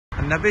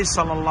النبي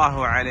صلى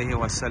الله عليه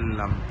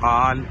وسلم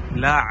قال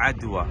لا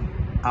عدوى.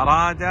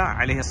 أراد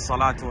عليه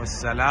الصلاة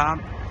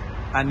والسلام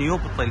أن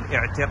يبطل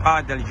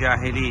اعتقاد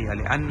الجاهلية،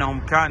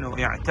 لأنهم كانوا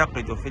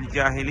يعتقدوا في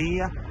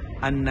الجاهلية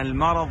أن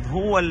المرض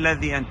هو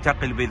الذي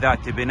ينتقل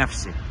بذاته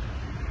بنفسه.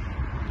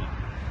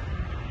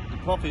 The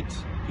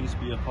Prophet, peace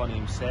be upon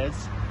him,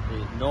 says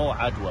no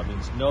adwa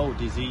means no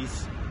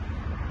disease,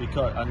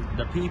 because and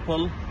the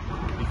people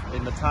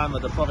in the time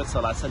of the Prophet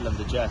ﷺ,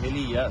 the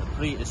Jahiliyyah,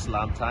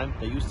 pre-Islam time,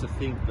 they used to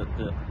think that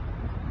the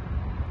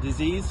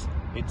disease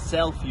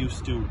itself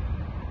used to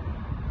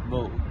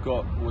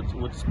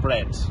would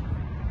spread.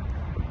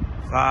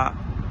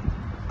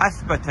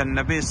 فأثبت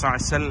النبي صلى الله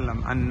عليه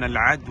وسلم أن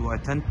العدوى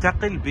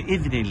تنتقل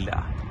بإذن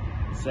الله.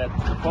 Said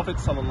the Prophet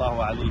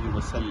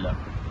ﷺ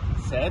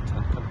said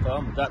and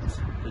confirmed that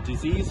the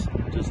disease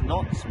does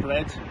not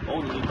spread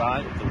only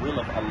by the will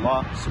of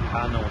Allah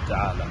subhanahu wa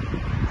ta'ala.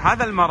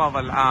 هذا المرض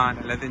الآن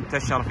الذي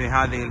انتشر في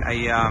هذه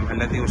الأيام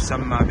الذي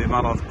يسمى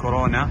بمرض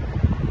كورونا.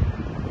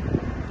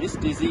 This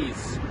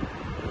disease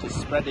that is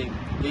spreading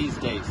these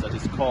days, that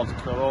is called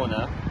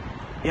corona,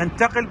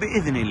 ينتقل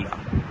بإذن الله.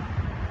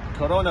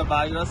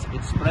 Coronavirus,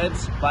 it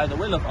spreads by the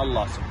will of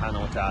Allah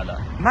subhanahu wa ta'ala.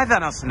 ماذا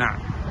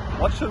نصنع؟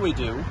 What should we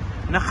do?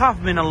 نخاف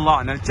من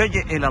الله،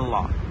 نلتجئ إلى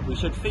الله. We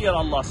should fear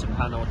Allah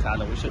subhanahu wa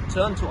ta'ala. We should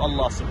turn to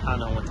Allah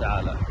subhanahu wa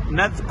ta'ala.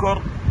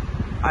 نذكر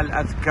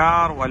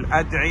الأذكار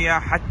والأدعية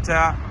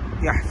حتى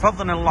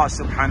يحفظنا الله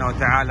سبحانه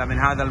وتعالى من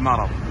هذا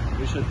المرض.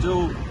 We should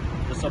do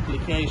the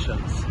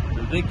supplications,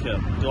 the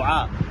dhikr,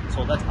 dua,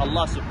 so that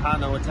Allah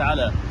subhanahu wa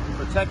ta'ala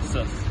protects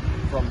us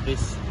from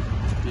this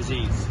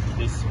disease,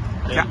 this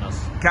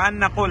illness. كأن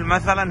نقول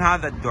مثلا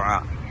هذا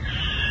الدعاء.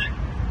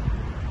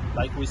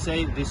 Like we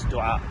say this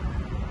dua.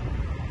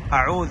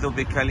 أعوذ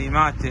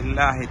بكلمات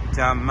الله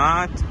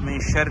التامات من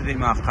شر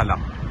ما خلق.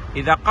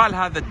 إذا قال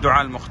هذا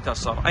الدعاء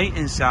المختصر أي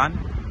إنسان.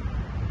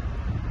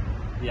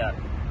 Yeah,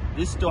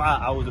 this dua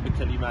أعوذ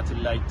بكلمات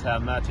الله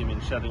التامات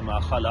من شر ما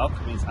خلق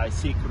means I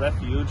seek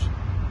refuge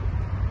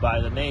by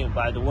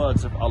the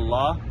words of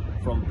Allah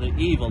from the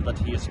evil that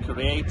He has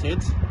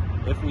created.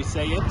 If we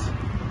say it,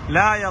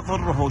 لا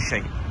يضره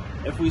شيء.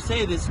 If we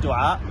say this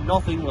dua,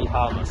 nothing will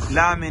harm us.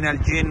 لا من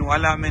الجن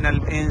ولا من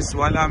الإنس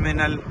ولا من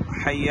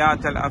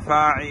الحيات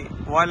الأفاعي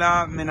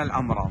ولا من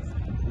الأمراض.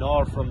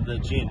 Nor from the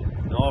jinn,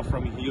 nor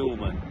from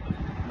human,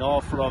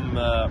 nor from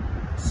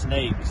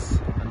snakes,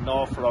 and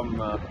nor from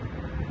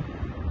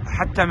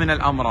حتى من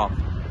الأمراض.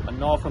 And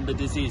nor from the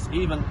disease,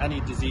 even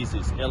any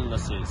diseases,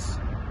 illnesses.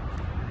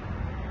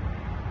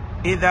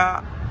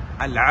 إذا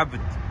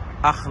العبد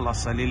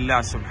أخلص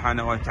لله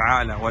سبحانه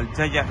وتعالى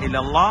والتجأ إلى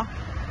الله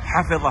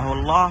حفظه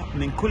الله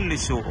من كل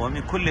سوء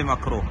ومن كل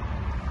مكروه.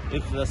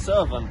 If the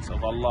servant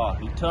of Allah,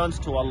 he turns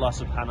to Allah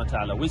subhanahu wa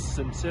ta'ala with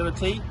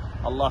sincerity,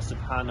 Allah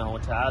subhanahu wa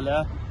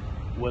ta'ala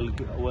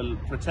will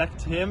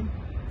protect him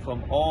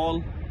from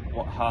all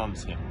what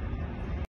harms him.